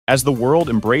As the world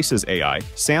embraces AI,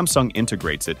 Samsung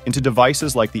integrates it into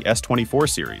devices like the S24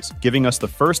 series, giving us the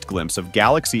first glimpse of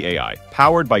Galaxy AI,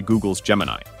 powered by Google's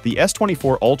Gemini. The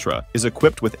S24 Ultra is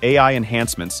equipped with AI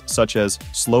enhancements such as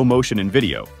slow motion in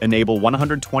video, enable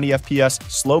 120 FPS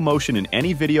slow motion in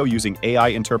any video using AI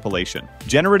interpolation.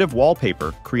 Generative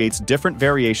wallpaper creates different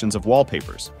variations of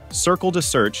wallpapers. Circle to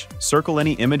search, circle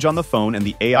any image on the phone and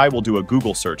the AI will do a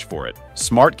Google search for it.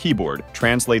 Smart keyboard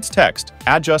translates text,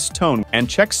 adjusts tone, and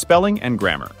checks spelling and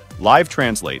grammar. Live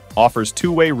Translate offers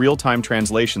two-way real-time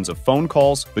translations of phone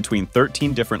calls between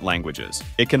 13 different languages.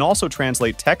 It can also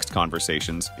translate text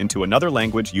conversations into another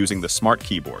language using the Smart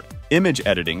Keyboard. Image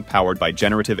editing powered by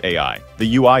generative AI.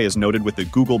 The UI is noted with the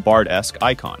Google Bard-esque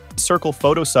icon. Circle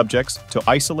photo subjects to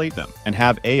isolate them and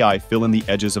have AI fill in the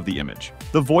edges of the image.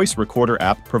 The Voice Recorder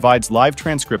app provides live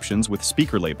transcriptions with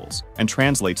speaker labels and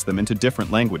translates them into different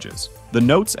languages. The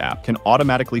Notes app can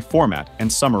automatically format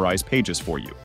and summarize pages for you.